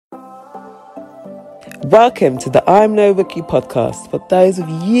Welcome to the I'm No Rookie podcast for those with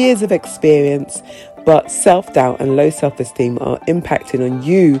years of experience, but self-doubt and low self-esteem are impacting on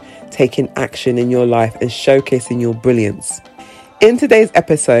you taking action in your life and showcasing your brilliance. In today's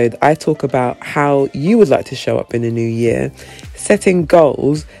episode, I talk about how you would like to show up in the new year, setting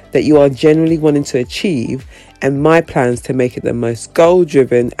goals that you are genuinely wanting to achieve, and my plans to make it the most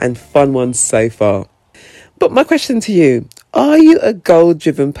goal-driven and fun one so far. But my question to you, are you a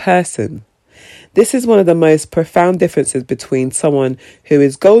goal-driven person? This is one of the most profound differences between someone who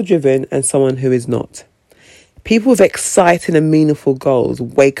is goal-driven and someone who is not. People with exciting and meaningful goals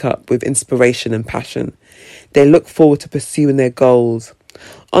wake up with inspiration and passion. They look forward to pursuing their goals.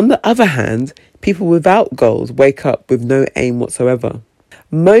 On the other hand, people without goals wake up with no aim whatsoever.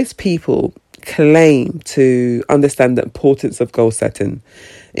 Most people claim to understand the importance of goal setting,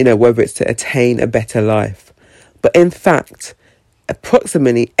 whether it's to attain a better life. But in fact,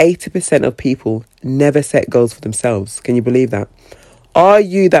 approximately 80% of people never set goals for themselves. Can you believe that? Are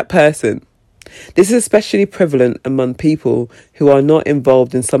you that person? This is especially prevalent among people who are not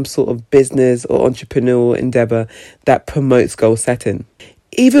involved in some sort of business or entrepreneurial endeavor that promotes goal setting.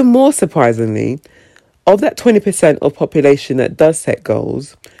 Even more surprisingly, of that 20% of population that does set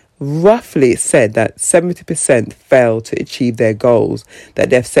goals, roughly it's said that 70% fail to achieve their goals that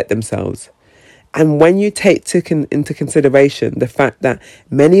they've set themselves. And when you take into consideration the fact that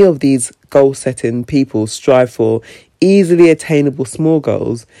many of these goal-setting people strive for easily attainable small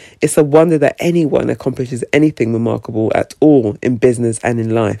goals, it's a wonder that anyone accomplishes anything remarkable at all in business and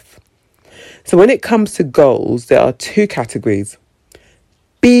in life. So when it comes to goals, there are two categories: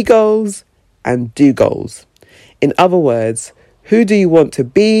 be goals and do goals. In other words, who do you want to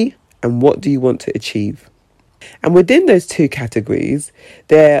be and what do you want to achieve? And within those two categories,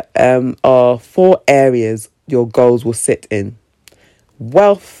 there are four areas your goals will sit in: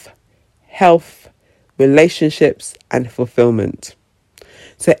 wealth, health, relationships, and fulfillment.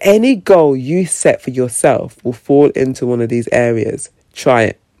 So any goal you set for yourself will fall into one of these areas. Try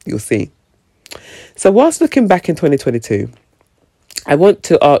it, you'll see. So whilst looking back in 2022, I want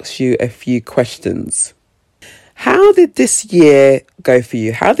to ask you a few questions. How did this year go for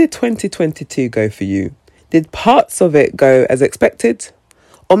you? How did 2022 go for you? Did parts of it go as expected?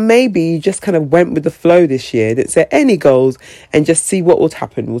 Or maybe you just kind of went with the flow this year, didn't set any goals and just see what would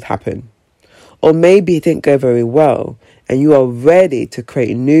happen. Or maybe it didn't go very well and you are ready to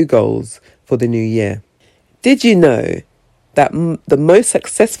create new goals for the new year. Did you know that the most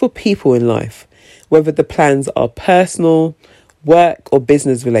successful people in life, whether the plans are personal, work or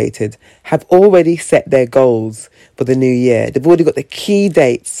business related, have already set their goals for the new year? They've already got the key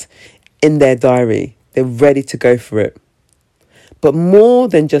dates in their diary. They're ready to go for it. But more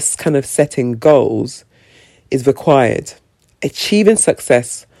than just kind of setting goals is required. Achieving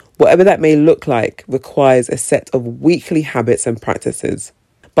success, whatever that may look like, requires a set of weekly habits and practices.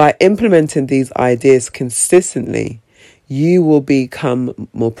 By implementing these ideas consistently, you will become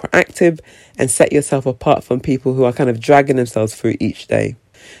more proactive and set yourself apart from people who are kind of dragging themselves through each day.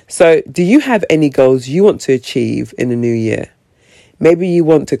 So, do you have any goals you want to achieve in the new year? Maybe you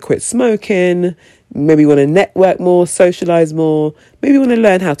want to quit smoking. Maybe you want to network more, socialize more. Maybe you want to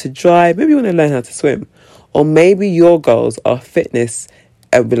learn how to drive. Maybe you want to learn how to swim. Or maybe your goals are fitness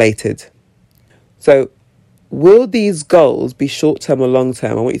related. So will these goals be short-term or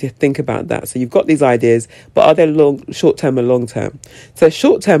long-term? I want you to think about that. So you've got these ideas, but are they short-term or long-term? So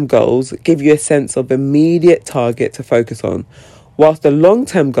short-term goals give you a sense of immediate target to focus on, whilst the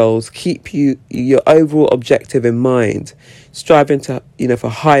long-term goals keep your overall objective in mind, striving to, for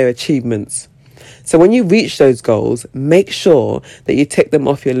higher achievements. So when you reach those goals, make sure that you tick them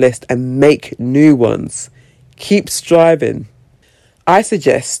off your list and make new ones. Keep striving. I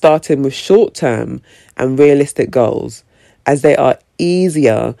suggest starting with short-term and realistic goals, as they are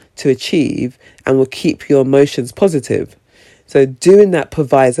easier to achieve and will keep your emotions positive. So doing that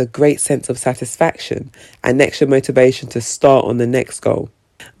provides a great sense of satisfaction and extra motivation to start on the next goal.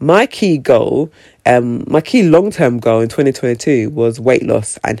 My key long-term goal in 2022 was weight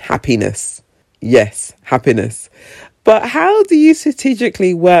loss and happiness. Yes, happiness. But how do you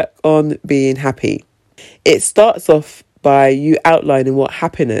strategically work on being happy? It starts off by you outlining what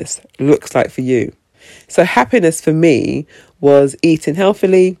happiness looks like for you. So happiness for me was eating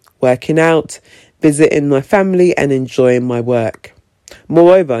healthily, working out, visiting my family and enjoying my work.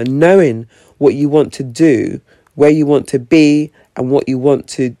 Moreover, knowing what you want to do, where you want to be and what you want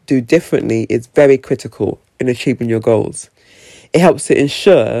to do differently is very critical in achieving your goals. It helps to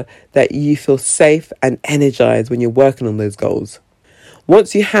ensure that you feel safe and energized when you're working on those goals.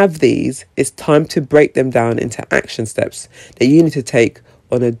 Once you have these, it's time to break them down into action steps that you need to take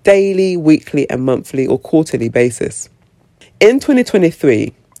on a daily, weekly, and monthly or quarterly basis. In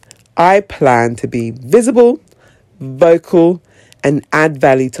 2023, I plan to be visible, vocal, and add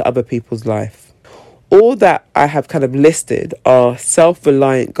value to other people's life. All that I have kind of listed are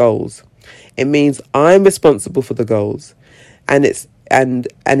self-reliant goals. It means I'm responsible for the goals, and its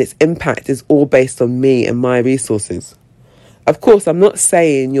impact is all based on me and my resources. Of course, I'm not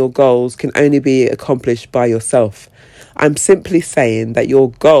saying your goals can only be accomplished by yourself. I'm simply saying that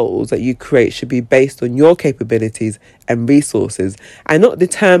your goals that you create should be based on your capabilities and resources and not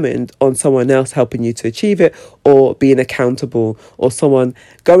determined on someone else helping you to achieve it or being accountable or someone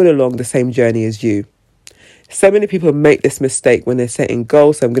going along the same journey as you. So many people make this mistake when they're setting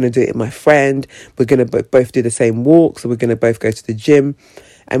goals. So I'm going to do it with my friend. We're going to both do the same walks. So we're going to both go to the gym.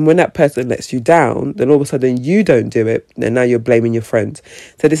 And when that person lets you down, then all of a sudden you don't do it. And now you're blaming your friend.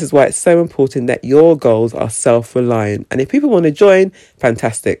 So this is why it's so important that your goals are self-reliant. And if people want to join,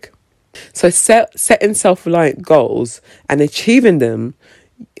 fantastic. So setting self-reliant goals and achieving them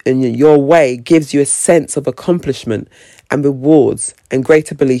in your way gives you a sense of accomplishment and rewards and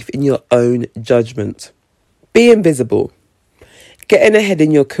greater belief in your own judgment. Being visible. Getting ahead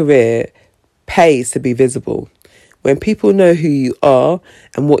in your career pays to be visible. When people know who you are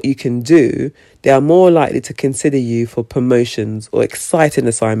and what you can do, they are more likely to consider you for promotions or exciting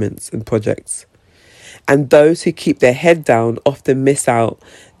assignments and projects. And those who keep their head down often miss out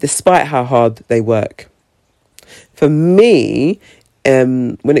despite how hard they work. For me,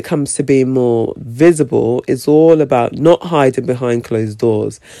 when it comes to being more visible, it's all about not hiding behind closed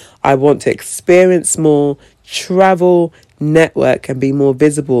doors. I want to experience more, travel, network, and be more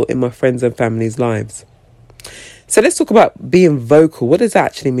visible in my friends' and family's lives. So let's talk about being vocal. What does that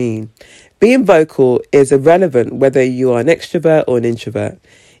actually mean? Being vocal is irrelevant whether you are an extrovert or an introvert.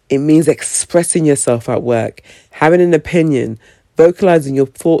 It means expressing yourself at work, having an opinion, vocalizing your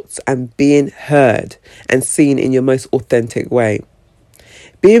thoughts, and being heard and seen in your most authentic way.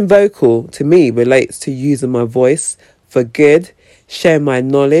 Being vocal to me relates to using my voice for good, sharing my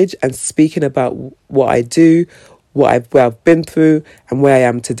knowledge and speaking about what I do, where I've been through and where I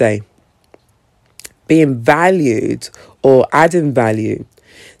am today. Being valued or adding value.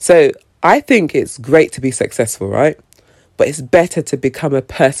 So I think it's great to be successful, right? But it's better to become a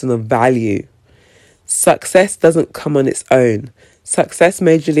person of value. Success doesn't come on its own. Success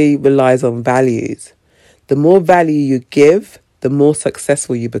majorly relies on values. The more value you give, the more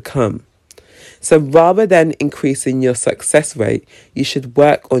successful you become. So rather than increasing your success rate, you should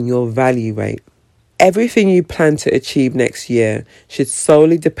work on your value rate. Everything you plan to achieve next year should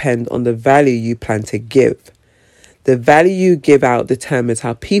solely depend on the value you plan to give. The value you give out determines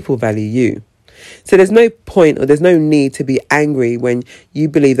how people value you. So there's no point or there's no need to be angry when you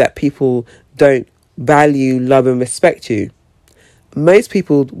believe that people don't value, love and respect you. Most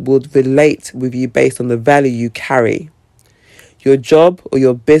people would relate with you based on the value you carry. Your job or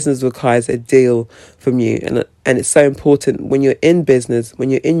your business requires a deal from you. And it's so important when you're in business,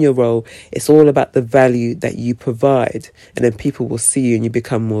 when you're in your role, it's all about the value that you provide. And then people will see you and you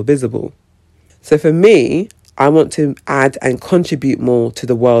become more visible. So for me, I want to add and contribute more to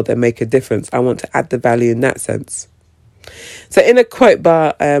the world and make a difference. I want to add the value in that sense. So in a quote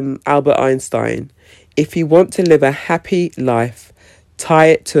by Albert Einstein, if you want to live a happy life, tie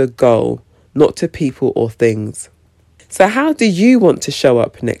it to a goal, not to people or things. So how do you want to show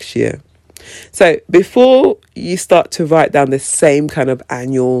up next year? So before you start to write down the same kind of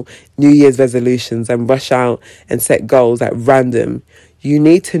annual New Year's resolutions and rush out and set goals at random, you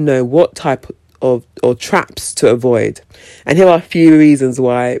need to know what type of or traps to avoid. And here are a few reasons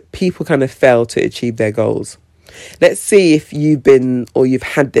why people kind of fail to achieve their goals. Let's see if you've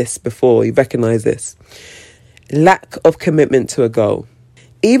had this before, you recognize this. Lack of commitment to a goal.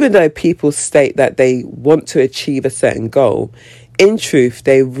 Even though people state that they want to achieve a certain goal, in truth,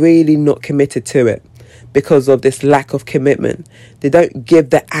 they're really not committed to it because of this lack of commitment. They don't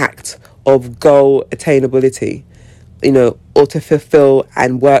give the act of goal attainability, or to fulfill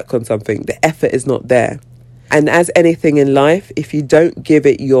and work on something. The effort is not there. And as anything in life, if you don't give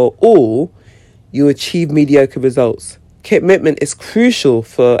it your all, you achieve mediocre results. Commitment is crucial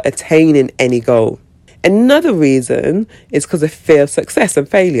for attaining any goal. Another reason is because of fear of success and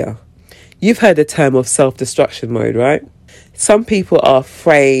failure. You've heard the term of self-destruction mode, right? Some people are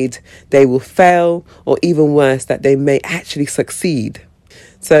afraid they will fail, or even worse, that they may actually succeed.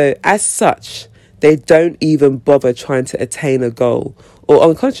 So as such, they don't even bother trying to attain a goal or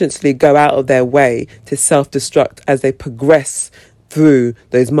unconsciously go out of their way to self-destruct as they progress through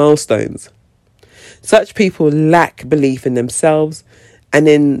those milestones. Such people lack belief in themselves and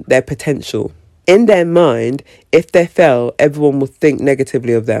in their potential. In their mind, if they fail, everyone will think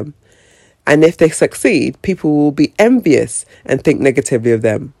negatively of them. And if they succeed, people will be envious and think negatively of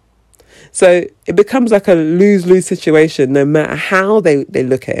them. So it becomes like a lose-lose situation no matter how they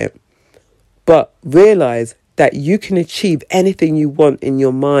look at it. But realize that you can achieve anything you want in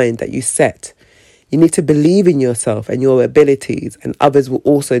your mind that you set. You need to believe in yourself and your abilities, and others will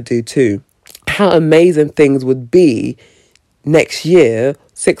also do too. How amazing things would be next year,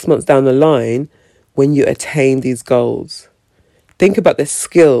 6 months down the line, when you attain these goals. Think about the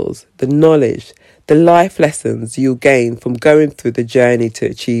skills, the knowledge, the life lessons you'll gain from going through the journey to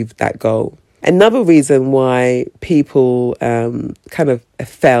achieve that goal. Another reason why people kind of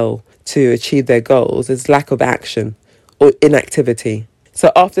fail to achieve their goals is lack of action or inactivity.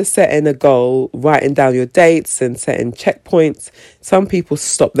 So after setting a goal, writing down your dates and setting checkpoints, some people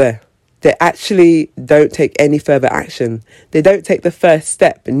stop there. They actually don't take any further action. They don't take the first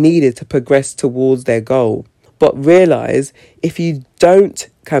step needed to progress towards their goal. But realize if you don't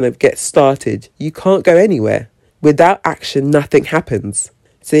kind of get started, you can't go anywhere. Without action, nothing happens.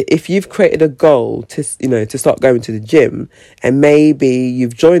 So if you've created a goal to start going to the gym, and maybe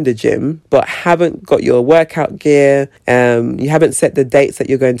you've joined the gym but haven't got your workout gear, you haven't set the dates that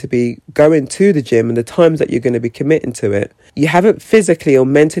you're going to be going to the gym and the times that you're going to be committing to it, you haven't physically or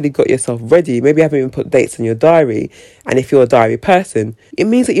mentally got yourself ready, maybe you haven't even put dates in your diary, and if you're a diary person, it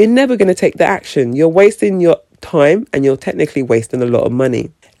means that you're never going to take the action. You're wasting your time and you're technically wasting a lot of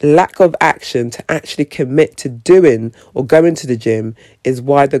money. Lack of action to actually commit to doing or going to the gym is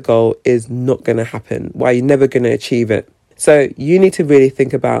why the goal is not going to happen, why you're never going to achieve it. So you need to really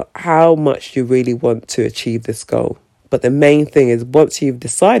think about how much you really want to achieve this goal. But the main thing is, once you've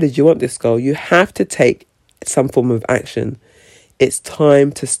decided you want this goal, you have to take some form of action. It's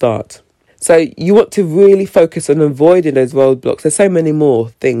time to start. So you want to really focus on avoiding those roadblocks. There's so many more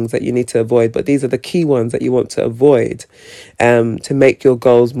things that you need to avoid, but these are the key ones that you want to avoid to make your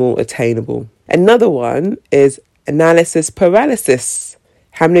goals more attainable. Another one is analysis paralysis.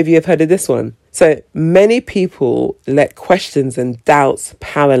 How many of you have heard of this one? So many people let questions and doubts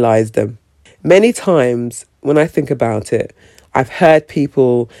paralyze them. Many times when I think about it, I've heard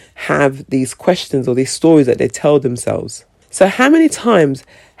people have these questions or these stories that they tell themselves. So how many times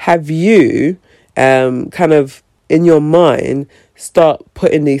have you kind of in your mind start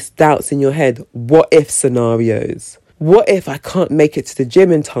putting these doubts in your head? What if scenarios? What if I can't make it to the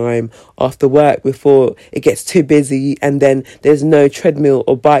gym in time after work before it gets too busy and then there's no treadmill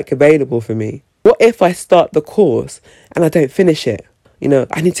or bike available for me? What if I start the course and I don't finish it?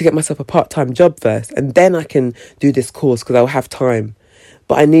 I need to get myself a part-time job first and then I can do this course because I'll have time.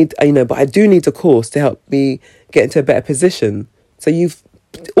 But I do need a course to help me get into a better position. So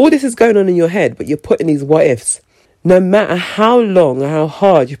all this is going on in your head, but you're putting these what ifs. No matter how long or how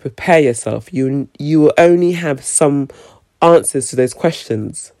hard you prepare yourself, you will only have some answers to those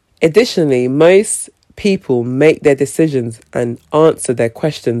questions. Additionally, most people make their decisions and answer their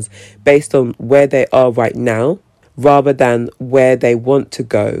questions based on where they are right now, rather than where they want to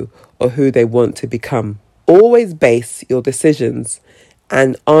go or who they want to become. Always base your decisions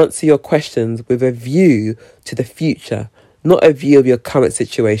and answer your questions with a view to the future, not a view of your current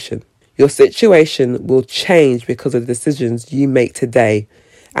situation. Your situation will change because of the decisions you make today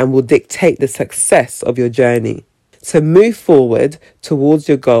and will dictate the success of your journey. So move forward towards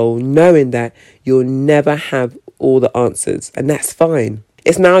your goal, knowing that you'll never have all the answers, and that's fine.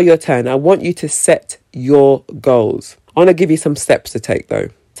 It's now your turn. I want you to set your goals. I want to give you some steps to take though.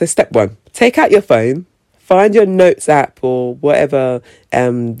 So step 1, take out your phone. Find your notes app or whatever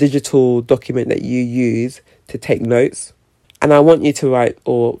digital document that you use to take notes. And I want you to write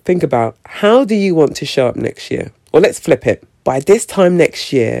or think about, how do you want to show up next year? Or let's flip it. By this time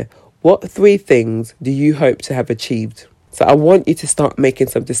next year, what 3 things do you hope to have achieved? So I want you to start making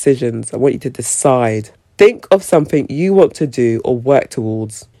some decisions. I want you to decide. Think of something you want to do or work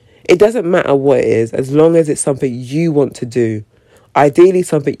towards. It doesn't matter what it is, as long as it's something you want to do. Ideally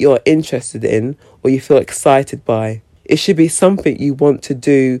something you're interested in or you feel excited by. It should be something you want to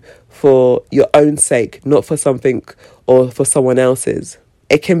do for your own sake, not for something or for someone else's.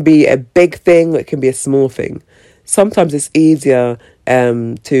 It can be a big thing, it can be a small thing. Sometimes it's easier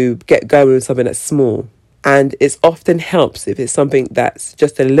to get going with something that's small. And it often helps if it's something that's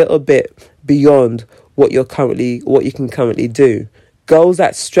just a little bit beyond what you can currently do. Goals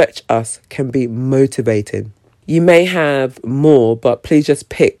that stretch us can be motivating. You may have more, but please just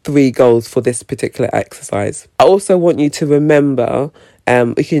pick 3 goals for this particular exercise. I also want you to remember,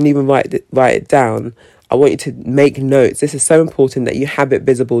 you can even write it down. I want you to make notes. This is so important that you have it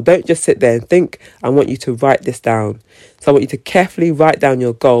visible. Don't just sit there and think. I want you to write this down. So I want you to carefully write down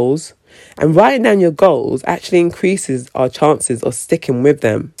your goals And writing down your goals actually increases our chances of sticking with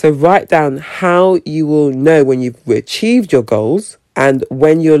them. So write down how you will know when you've achieved your goals and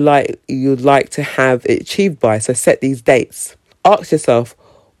when you'd like to have it achieved by. So set these dates. Ask yourself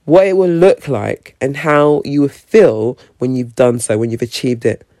what it will look like and how you will feel when you've done so, when you've achieved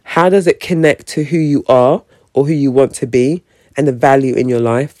it. How does it connect to who you are or who you want to be and the value in your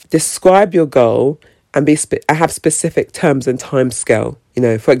life? Describe your goal and have specific terms and time scale.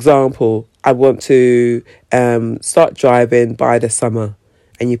 For example, I want to start driving by the summer,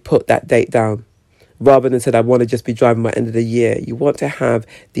 and you put that date down. Rather than said, I want to just be driving by the end of the year. You want to have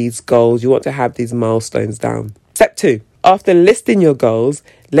these goals. You want to have these milestones down. Step 2, after listing your goals,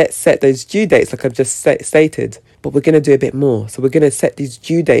 let's set those due dates like I've just stated. But we're going to do a bit more. So we're going to set these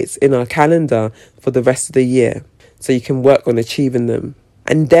due dates in our calendar for the rest of the year so you can work on achieving them.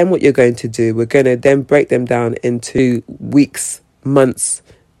 And then what you're going to do, we're going to then break them down into weeks, months.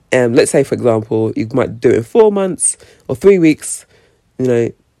 Let's say, for example, you might do it in 4 months or 3 weeks,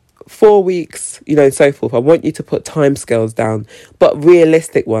 4 weeks, and so forth. I want you to put timescales down, but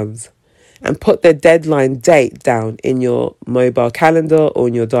realistic ones. And put the deadline date down in your mobile calendar or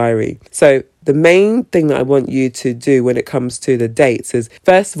in your diary. So the main thing that I want you to do when it comes to the dates is,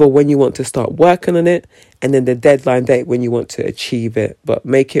 first of all, when you want to start working on it, and then the deadline date when you want to achieve it, but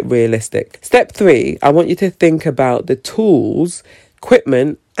make it realistic. Step 3, I want you to think about the tools,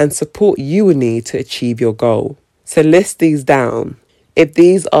 equipment, and support you will need to achieve your goal. So list these down. If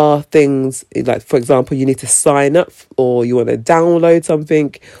these are things like, for example, you need to sign up or you want to download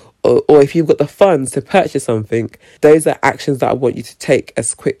something, or if you've got the funds to purchase something, those are actions that I want you to take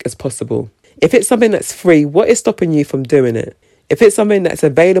as quick as possible. If it's something that's free, what is stopping you from doing it? If it's something that's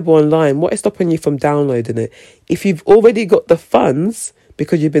available online, what is stopping you from downloading it? If you've already got the funds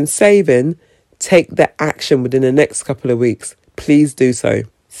because you've been saving, take the action within the next couple of weeks. Please do so.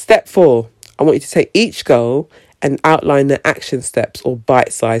 Step 4, I want you to take each goal and outline the action steps or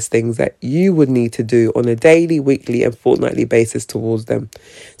bite-sized things that you would need to do on a daily, weekly and fortnightly basis towards them.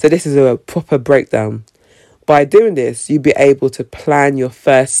 So this is a proper breakdown. By doing this, you'll be able to plan your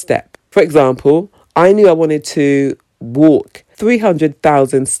first step. For example, I knew I wanted to walk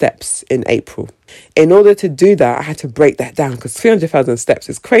 300,000 steps in April. In order to do that, I had to break that down because 300,000 steps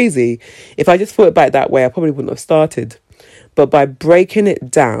is crazy. If I just thought about it that way, I probably wouldn't have started. But by breaking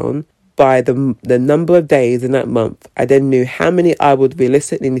it down, by the number of days in that month, I then knew how many I would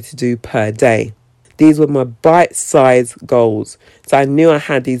realistically need to do per day. These were my bite-sized goals. So I knew I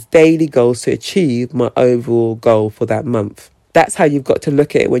had these daily goals to achieve my overall goal for that month. That's how you've got to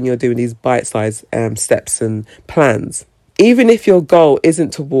look at it when you're doing these bite-sized steps and plans. Even if your goal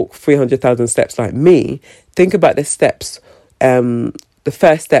isn't to walk 300,000 steps like me, think about the steps, the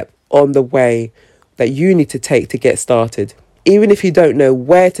first step on the way that you need to take to get started. Even if you don't know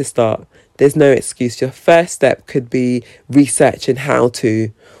where to start, there's no excuse. Your first step could be researching how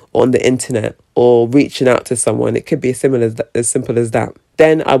to on the internet or reaching out to someone. It could be as simple as that.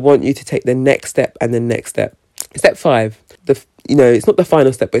 Then I want you to take the next step and the next step. Step 5, it's not the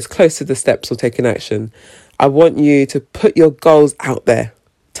final step, but it's close to the steps of taking action. I want you to put your goals out there.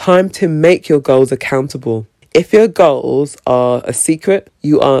 Time to make your goals accountable. If your goals are a secret,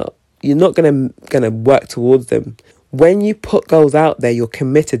 you're not gonna work towards them. When you put goals out there, you're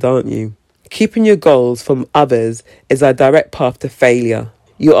committed, aren't you? Keeping your goals from others is a direct path to failure.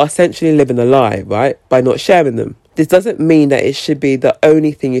 You are essentially living a lie, right? By not sharing them. This doesn't mean that it should be the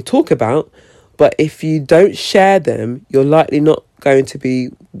only thing you talk about, but if you don't share them, you're likely not going to be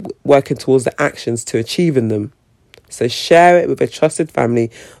working towards the actions to achieving them. So share it with a trusted family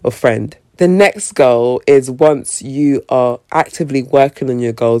or friend. The next goal is, once you are actively working on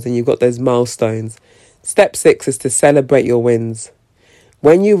your goals and you've got those milestones, Step 6 is to celebrate your wins.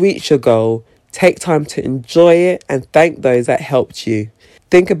 When you reach your goal, take time to enjoy it and thank those that helped you.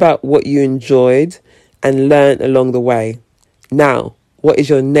 Think about what you enjoyed and learned along the way. Now, what is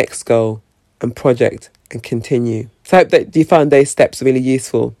your next goal and project, and continue. So I hope that you found those steps really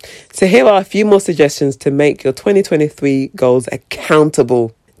useful. So here are a few more suggestions to make your 2023 goals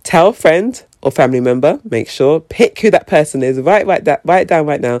accountable. Tell a friend or family member, make sure, pick who that person is, write down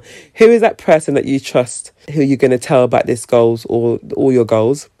right now. Who is that person that you trust, who you're going to tell about this goals or all your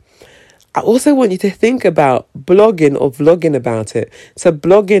goals? I also want you to think about blogging or vlogging about it. So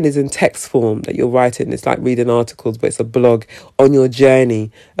blogging is in text form that you're writing. It's like reading articles, but it's a blog on your journey.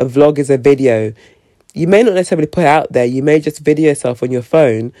 A vlog is a video. You may not necessarily put it out there. You may just video yourself on your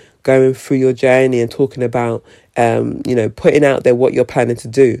phone going through your journey and talking about, putting out there what you're planning to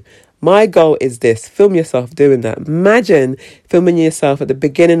do. My goal is this: film yourself doing that. Imagine filming yourself at the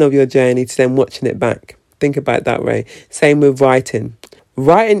beginning of your journey to then watching it back. Think about it that way. Same with writing.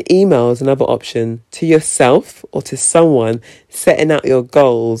 Write an email is another option to yourself or to someone, setting out your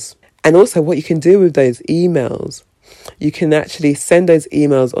goals. And also what you can do with those emails. You can actually send those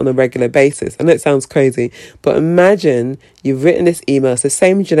emails on a regular basis. I know it sounds crazy, but imagine you've written this email, it's the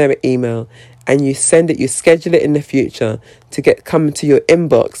same generic email, and you send it, you schedule it in the future to come to your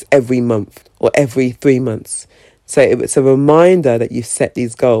inbox every month or every 3 months. So it's a reminder that you set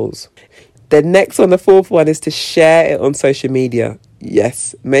these goals. The next one, the fourth one, is to share it on social media.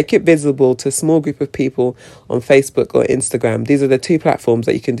 Yes, make it visible to a small group of people on Facebook or Instagram. These are the two platforms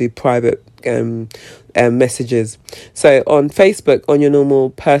that you can do private messages. So on Facebook, on your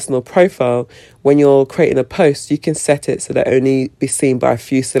normal personal profile, when you're creating a post, you can set it so that only be seen by a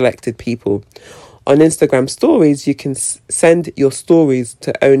few selected people. On Instagram stories, you can send your stories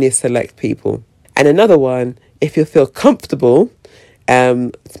to only select people. And another one, if you feel comfortable,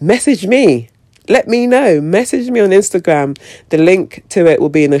 message me. Let me know. Message me on Instagram. The link to it will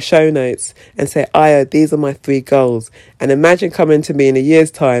be in the show notes, and say, Aya, these are my 3 goals. And imagine coming to me in a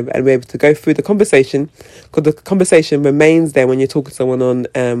year's time and we're able to go through the conversation, because the conversation remains there when you're talking to someone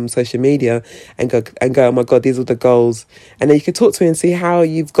on social media, and go, oh my God, these are the goals. And then you can talk to me and see how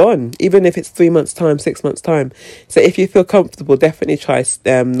you've gone, even if it's 3 months' time, 6 months' time. So if you feel comfortable, definitely try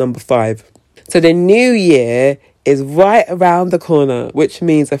number 5. So the new year is right around the corner, which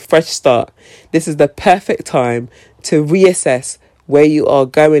means a fresh start. This is the perfect time to reassess where you are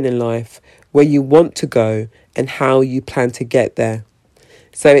going in life, where you want to go, and how you plan to get there.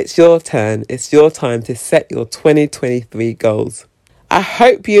 So it's your turn. It's your time to set your 2023 goals. I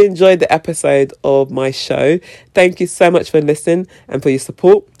hope you enjoyed the episode of my show. Thank you so much for listening and for your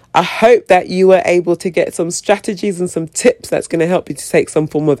support. I hope that you were able to get some strategies and some tips that's going to help you to take some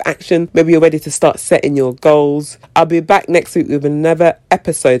form of action. Maybe you're ready to start setting your goals. I'll be back next week with another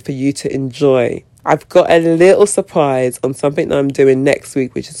episode for you to enjoy. I've got a little surprise on something that I'm doing next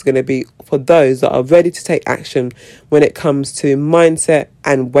week, which is going to be for those that are ready to take action when it comes to mindset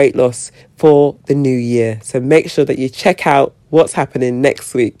and weight loss for the new year. So make sure that you check out what's happening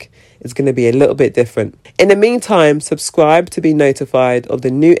next week. It's going to be a little bit different. In the meantime, subscribe to be notified of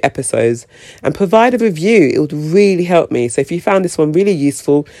the new episodes and provide a review. It would really help me. So if you found this one really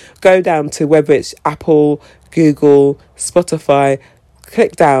useful, go down to whether it's Apple, Google, Spotify,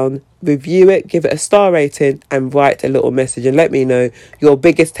 click down, review it, give it a star rating, and write a little message and let me know your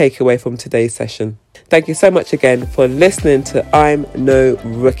biggest takeaway from today's session. Thank you so much again for listening to I'm No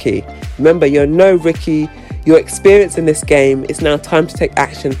Rookie. Remember, you're no rookie. Your experience in this game. It's now time to take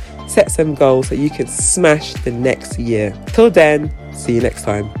action. Set some goals so you can smash the next year. Till then, see you next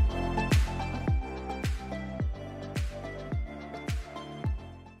time.